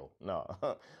getting real. No,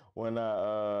 when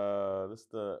this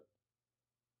the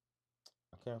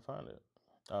I can't find it.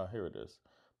 Here it is.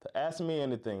 The Ask Me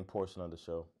Anything portion of the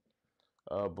show.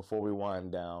 Before we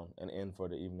wind down and end for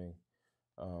the evening.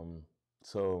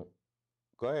 So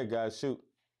go ahead, guys, shoot.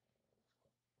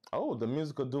 Oh, the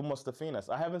musical Do Mustafinas.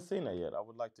 I haven't seen that yet. I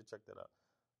would like to check that out.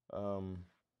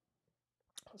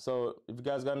 So if you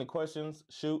guys got any questions,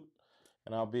 shoot,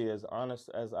 and I'll be as honest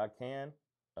as I can.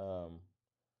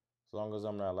 As long as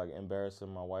I'm not like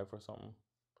embarrassing my wife or something.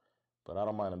 But I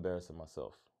don't mind embarrassing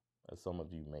myself, as some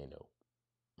of you may know.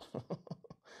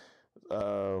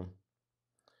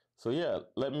 So yeah,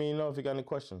 let me know if you got any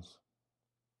questions.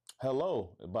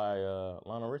 Hello by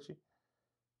Lionel Richie.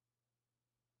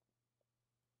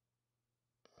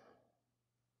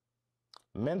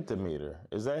 Mentimeter.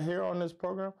 Is that here on this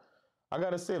program? I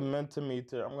gotta say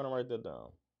Mentimeter. I'm gonna write that down.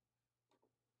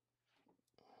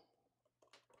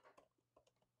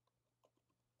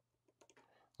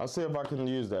 I'll see if I can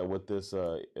use that with this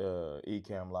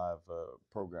Ecamm Live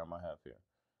program I have here.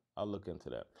 I'll look into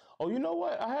that. Oh, you know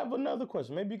what? I have another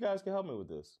question. Maybe you guys can help me with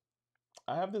this.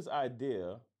 I have this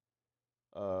idea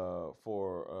I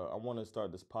want to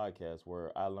start this podcast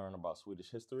where I learn about Swedish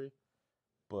history,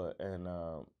 and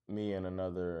me and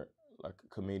another like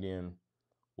comedian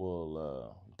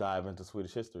will dive into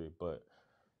Swedish history. But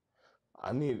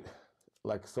I need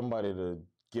like somebody to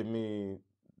give me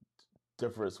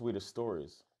different Swedish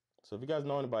stories. So if you guys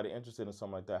know anybody interested in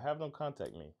something like that, have them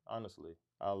contact me. Honestly,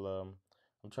 I'm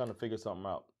trying to figure something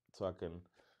out so I can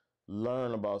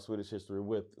learn about Swedish history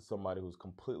with somebody who's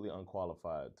completely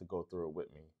unqualified to go through it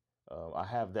with me. I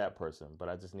have that person, but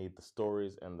I just need the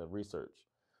stories and the research.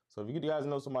 So if you guys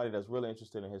know somebody that's really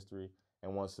interested in history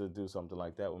and wants to do something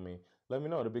like that with me, let me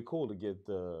know. It'd be cool to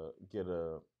get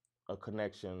a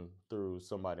connection through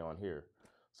somebody on here.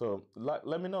 So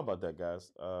let me know about that,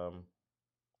 guys.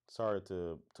 Sorry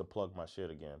to plug my shit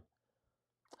again.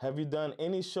 Have you done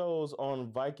any shows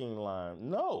on Viking Line?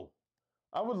 No.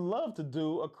 I would love to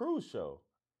do a cruise show.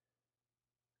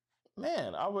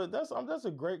 Man, I would. That's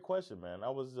a great question, man. I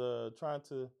was trying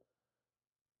to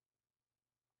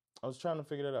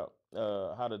figure that out.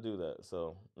 How to do that.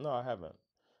 So no, I haven't.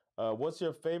 What's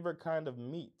your favorite kind of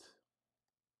meat?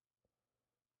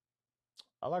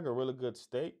 I like a really good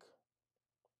steak.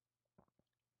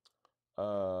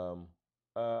 I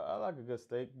like a good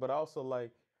steak, but I also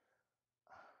like.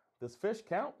 Does fish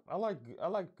count? I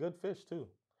like good fish too.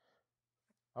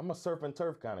 I'm a surf and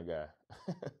turf kind of guy.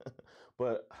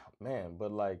 But man,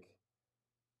 but like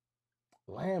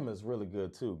lamb is really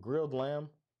good too. Grilled lamb.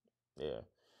 Yeah.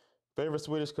 Favorite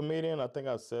Swedish comedian? I think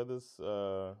I said this.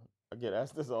 I get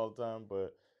asked this all the time,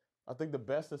 but I think the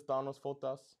best is Thanos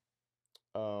Fotas.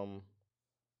 Um,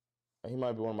 he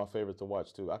might be one of my favorites to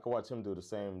watch too. I could watch him do the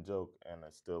same joke and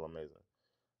it's still amazing.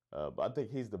 But I think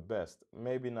he's the best.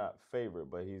 Maybe not favorite,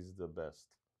 but he's the best.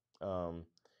 Um,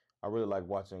 I really like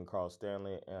watching Carl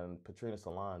Stanley and Patrina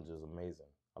Solange is amazing.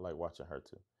 I like watching her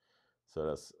too. So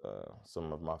that's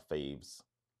some of my faves.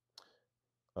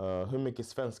 Hur mycket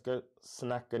svenska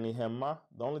snackar ni hemma?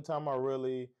 The only time I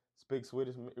really speak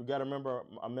Swedish. You got to remember,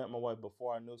 I met my wife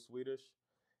before I knew Swedish,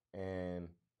 and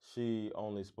she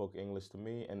only spoke English to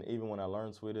me. And even when I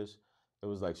learned Swedish, it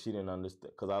was like she didn't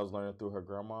understand because I was learning through her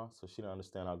grandma, so she didn't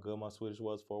understand how good my Swedish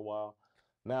was for a while.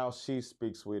 Now she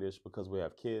speaks Swedish because we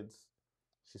have kids.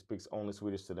 She speaks only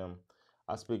Swedish to them.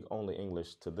 I speak only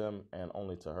English to them and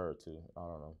only to her too. I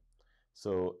don't know.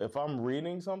 So if I'm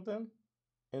reading something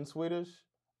in Swedish,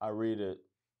 I read it.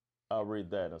 I'll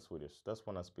read that in Swedish. That's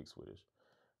when I speak Swedish.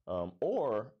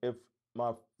 Or if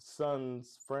my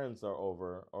son's friends are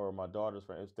over or my daughter's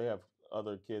friends, if they have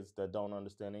other kids that don't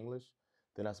understand English,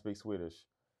 then I speak Swedish.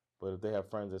 But if they have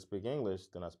friends that speak English,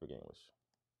 then I speak English.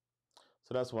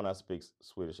 So that's when I speak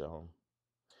Swedish at home.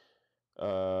 Hey,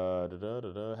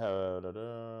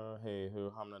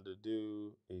 hur hamnade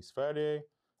du i Sverige?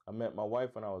 I met my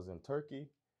wife when I was in Turkey.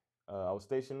 I was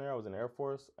stationed there. I was in the Air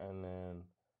Force, and then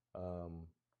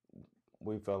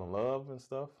we fell in love and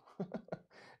stuff.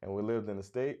 And we lived in the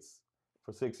States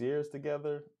for 6 years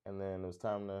together. And then it was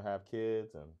time to have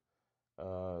kids, and it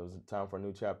was time for a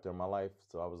new chapter in my life.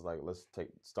 So I was like, let's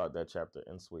start that chapter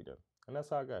in Sweden. And that's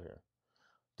how I got here.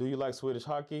 Do you like Swedish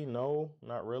hockey? No,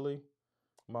 not really.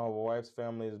 My wife's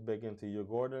family is big into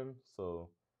Djurgården, so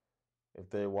if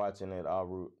they're watching it, I'll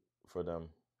root for them.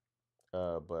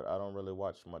 But I don't really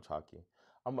watch much hockey.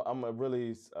 I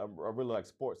really like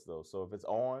sports though. So if it's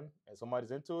on and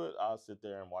somebody's into it, I'll sit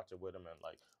there and watch it with them and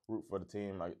like root for the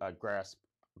team. I grasp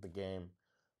the game.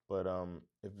 But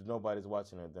if nobody's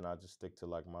watching it, then I just stick to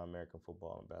like my American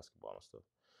football and basketball and stuff.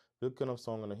 Vilken av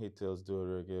sångerna hittills du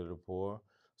reagerade på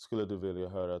skulle du vilja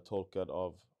höra tolkad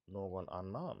av någon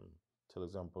annan? Till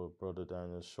exempel Brother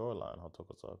Daniel's Shoreline har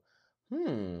tolkats av.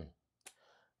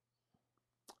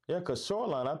 Yeah, because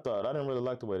Shoreline, I didn't really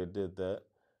like the way they did that.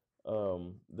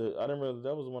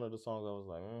 That was one of the songs I was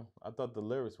like, I thought the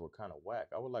lyrics were kind of whack.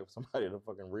 I would like somebody to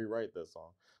fucking rewrite that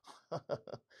song.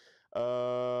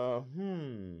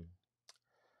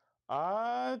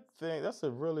 I think that's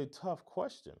a really tough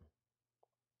question.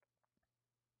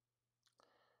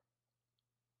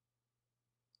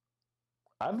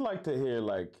 I'd like to hear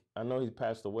like, I know he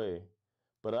passed away,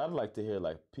 but I'd like to hear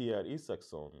like Pierre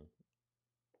Isaacson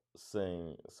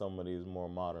sing some of these more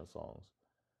modern songs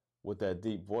with that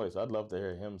deep voice. I'd love to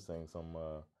hear him sing some,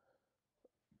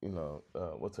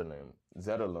 what's her name?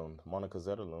 Zetterlund, Monica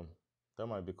Zetterlund. That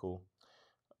might be cool.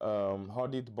 Har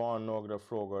ditt barn några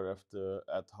frågor efter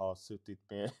att ha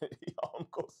suttit med i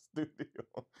AMK-studio?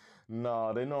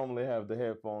 No, they normally have the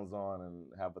headphones on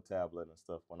and have a tablet and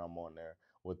stuff when I'm on there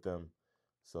with them.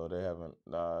 So they haven't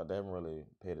really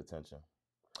paid attention.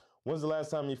 When's the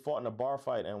last time you fought in a bar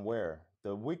fight and where?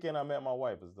 The weekend I met my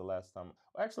wife is the last time.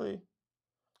 Actually,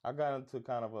 I got into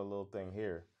kind of a little thing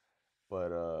here,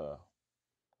 but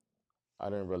I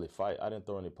didn't really fight. I didn't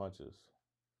throw any punches,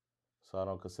 so I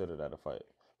don't consider that a fight.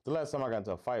 The last time I got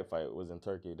into a fight was in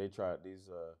Turkey. They tried, these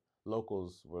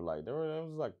locals were like, it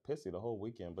was like pissy the whole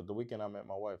weekend. But the weekend I met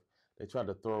my wife, they tried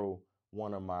to throw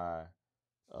one of my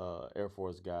Air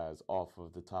Force guys off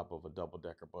of the top of a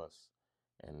double-decker bus.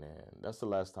 And then that's the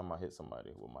last time I hit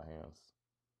somebody with my hands.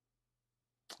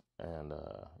 And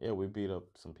yeah, we beat up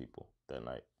some people that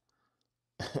night.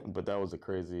 But that was a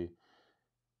crazy,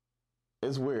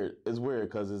 it's weird. It's weird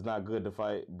because it's not good to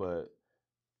fight, but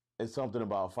it's something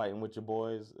about fighting with your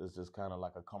boys. It's just kind of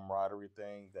like a camaraderie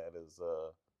thing that is,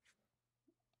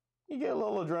 you get a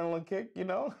little adrenaline kick, you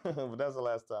know? But that's the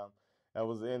last time I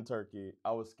was in Turkey.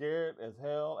 I was scared as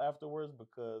hell afterwards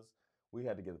because we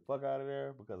had to get the fuck out of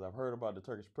there because I've heard about the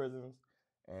Turkish prisons,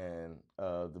 and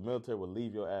the military will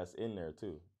leave your ass in there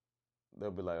too. They'll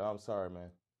be like, oh, I'm sorry,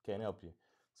 man. Can't help you.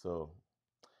 So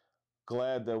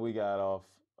glad that we got off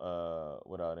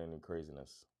without any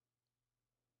craziness.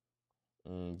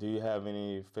 Do you have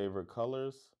any favorite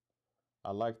colors?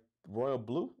 I like royal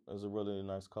blue is a really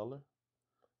nice color.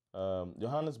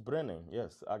 Johannes Brenning,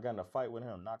 yes, I got in a fight with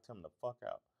him, knocked him the fuck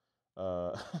out.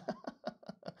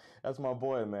 That's my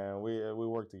boy, man. We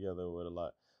work together with a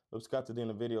lot. Uppskattar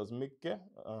dina videos mycket.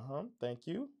 Thank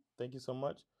you. Thank you so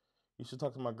much. You should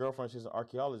talk to my girlfriend. She's an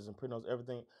archaeologist and pretty knows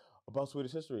everything about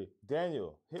Swedish history.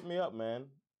 Daniel, hit me up, man.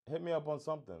 Hit me up on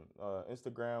something,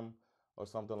 Instagram or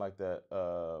something like that.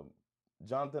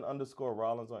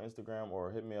 Jonathan_Rollins on Instagram,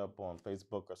 or hit me up on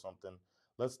Facebook or something.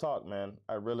 Let's talk, man.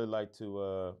 I really like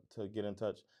to get in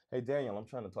touch. Hey, Daniel, I'm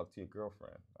trying to talk to your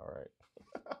girlfriend. All right.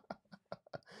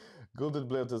 Guldet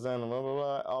blev till sen.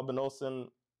 Albin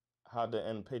Olsen hade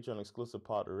en Patreon-exclusive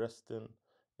pod. Resten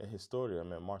är historia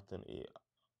med Martin E.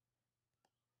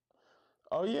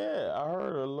 Oh, yeah. I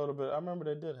heard a little bit. I remember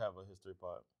they did have a history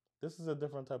pod. This is a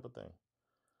different type of thing.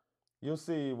 You'll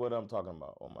see what I'm talking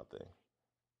about on my thing.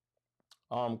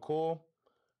 Cool.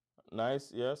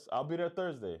 Nice. Yes, I'll be there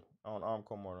Thursday on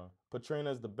Encore Morning.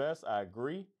 Patrina's the best. I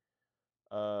agree.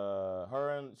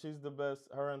 Her and she's the best.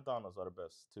 Her and Thanos are the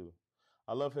best too.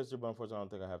 I love history, but unfortunately, I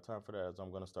don't think I have time for that, as I'm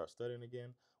going to start studying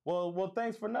again. Well,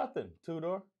 thanks for nothing,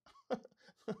 Tudor.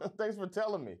 Thanks for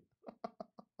telling me.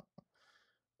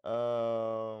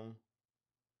 Um,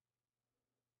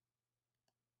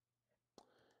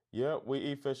 yeah, we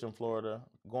eat fish in Florida.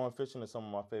 Going fishing is some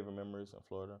of my favorite memories in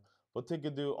Florida. What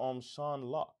ticket do Sean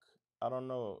Locke? I don't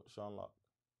know Sean Locke.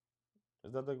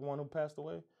 Is that the one who passed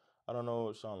away? I don't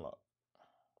know Sean Locke.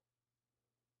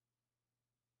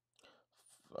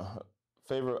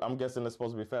 Favorite? I'm guessing it's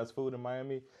supposed to be fast food in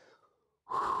Miami.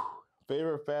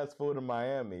 Favorite fast food in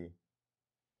Miami?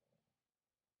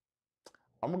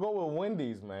 I'm gonna go with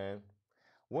Wendy's, man.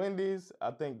 Wendy's.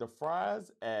 I think the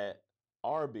fries at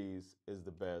Arby's is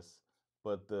the best,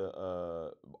 but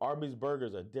the Arby's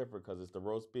burgers are different because it's the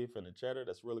roast beef and the cheddar.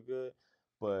 That's really good.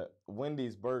 But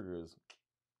Wendy's burgers,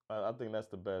 I think that's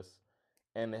the best,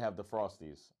 and they have the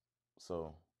Frosties.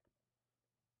 So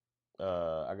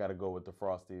I got to go with the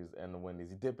Frosties and the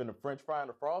Wendy's. You dip in the French fry and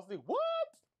the Frosty. What?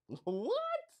 What?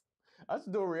 I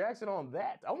should do a reaction on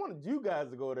that. I wanted you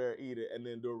guys to go there, eat it, and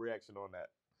then do a reaction on that.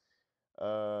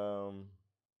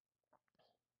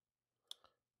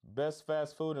 Best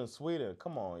fast food in Sweden.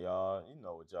 Come on, y'all. You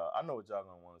know what y'all. I know what y'all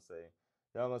gonna want to say.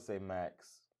 Y'all gonna say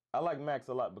Max. I like Max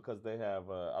a lot because they have.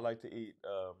 I like to eat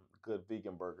good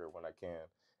vegan burger when I can,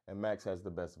 and Max has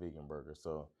the best vegan burger.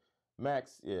 So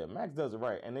Max, yeah, Max does it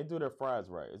right, and they do their fries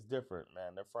right. It's different,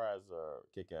 man. Their fries are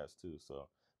kick ass too. So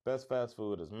best fast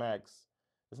food is Max.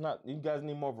 It's not. You guys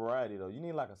need more variety though. You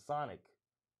need like a Sonic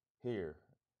here.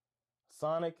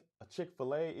 Sonic, a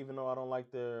Chick-fil-A, even though I don't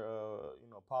like their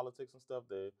politics and stuff,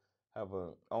 they have an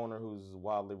owner who's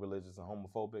wildly religious and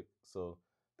homophobic, so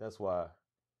that's why.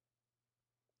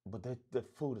 But the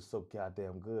food is so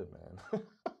goddamn good, man.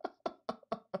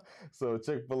 So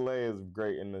Chick-fil-A is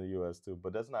great in the U.S. too,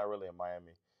 but that's not really in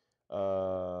Miami.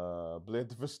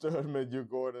 Blind verstört mit you,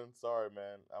 Gordon. Sorry,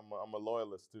 man. I'm a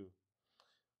loyalist too.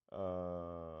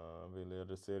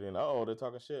 The city. Oh, they're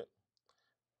talking shit.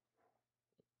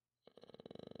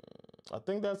 I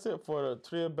think that's it for the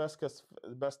tre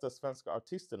bästa svenska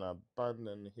artisterna.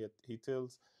 Banden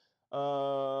hittills.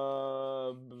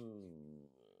 I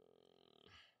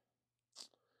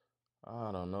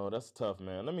don't know. That's tough,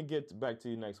 man. Let me get back to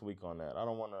you next week on that. I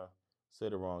don't want to say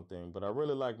the wrong thing, but I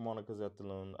really like Monica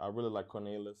Zetterlund. I really like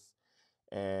Cornelis.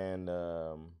 And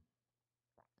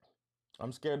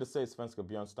I'm scared to say Svenska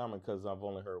Björnstammen because I've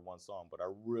only heard one song, but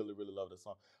I really, really love the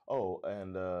song. Oh,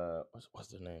 and what's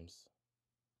their names?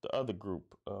 The other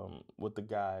group with the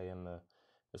guy and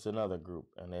it's another group,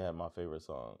 and they have my favorite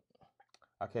song.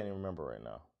 I can't even remember right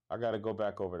now. I got to go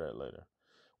back over that later.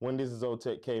 Wendy's is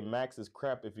okay. Max is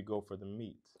crap if you go for the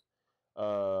meat.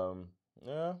 Um,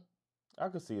 yeah, I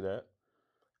could see that.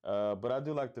 But I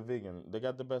do like the vegan. They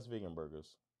got the best vegan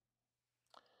burgers.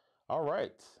 All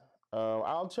right.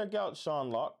 I'll check out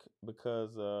Sean Locke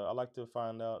because I like to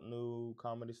find out new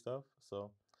comedy stuff.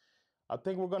 So I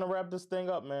think we're gonna wrap this thing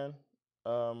up, man.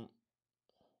 Um,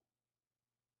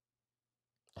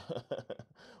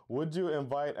 Would you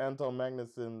invite Anton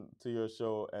Magnuson to your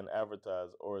show and advertise,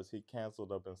 or is he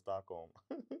canceled up in Stockholm?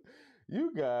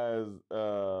 You guys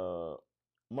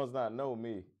must not know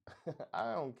me.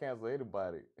 I don't cancel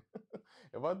anybody.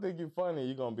 If I think you're funny,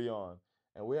 you're gonna be on.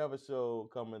 And we have a show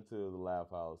coming to the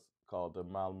Laugh House called the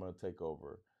Malmö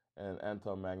Takeover, and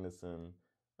Anton Magnuson,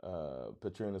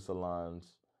 Petrina Solange,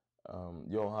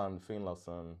 Johan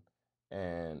Finlayson,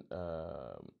 and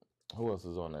who else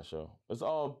is on that show? It's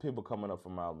all people coming up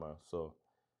from Malmö. So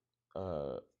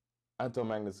uh, Anton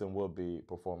Magnuson will be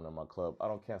performing in my club. I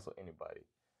don't cancel anybody.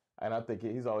 And I think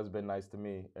he's always been nice to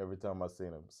me every time I've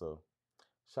seen him. So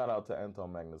shout out to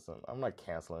Anton Magnuson. I'm not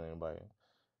canceling anybody.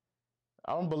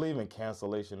 I don't believe in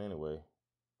cancellation anyway.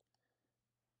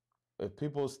 If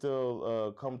people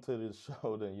still come to the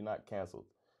show, then you're not canceled.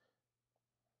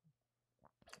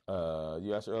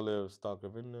 You asked earlier, stock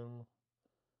of Indian.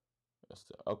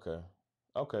 Okay.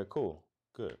 Okay, cool.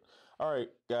 Good. All right,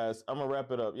 guys, I'm gonna wrap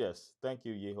it up. Yes. Thank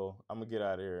you, Yeho. I'm gonna get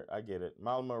out of here. I get it.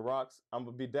 Malmö rocks. I'm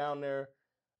gonna be down there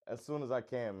as soon as I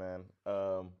can, man.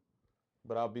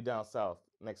 But I'll be down south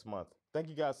next month. Thank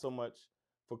you guys so much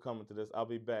for coming to this. I'll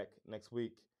be back next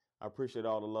week. I appreciate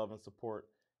all the love and support.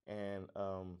 And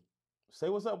say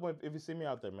what's up if you see me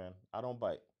out there, man. I don't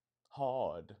bite.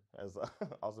 Hard, as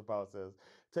Austin Power says.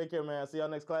 Take care, man. See y'all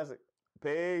next classic.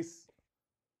 Peace.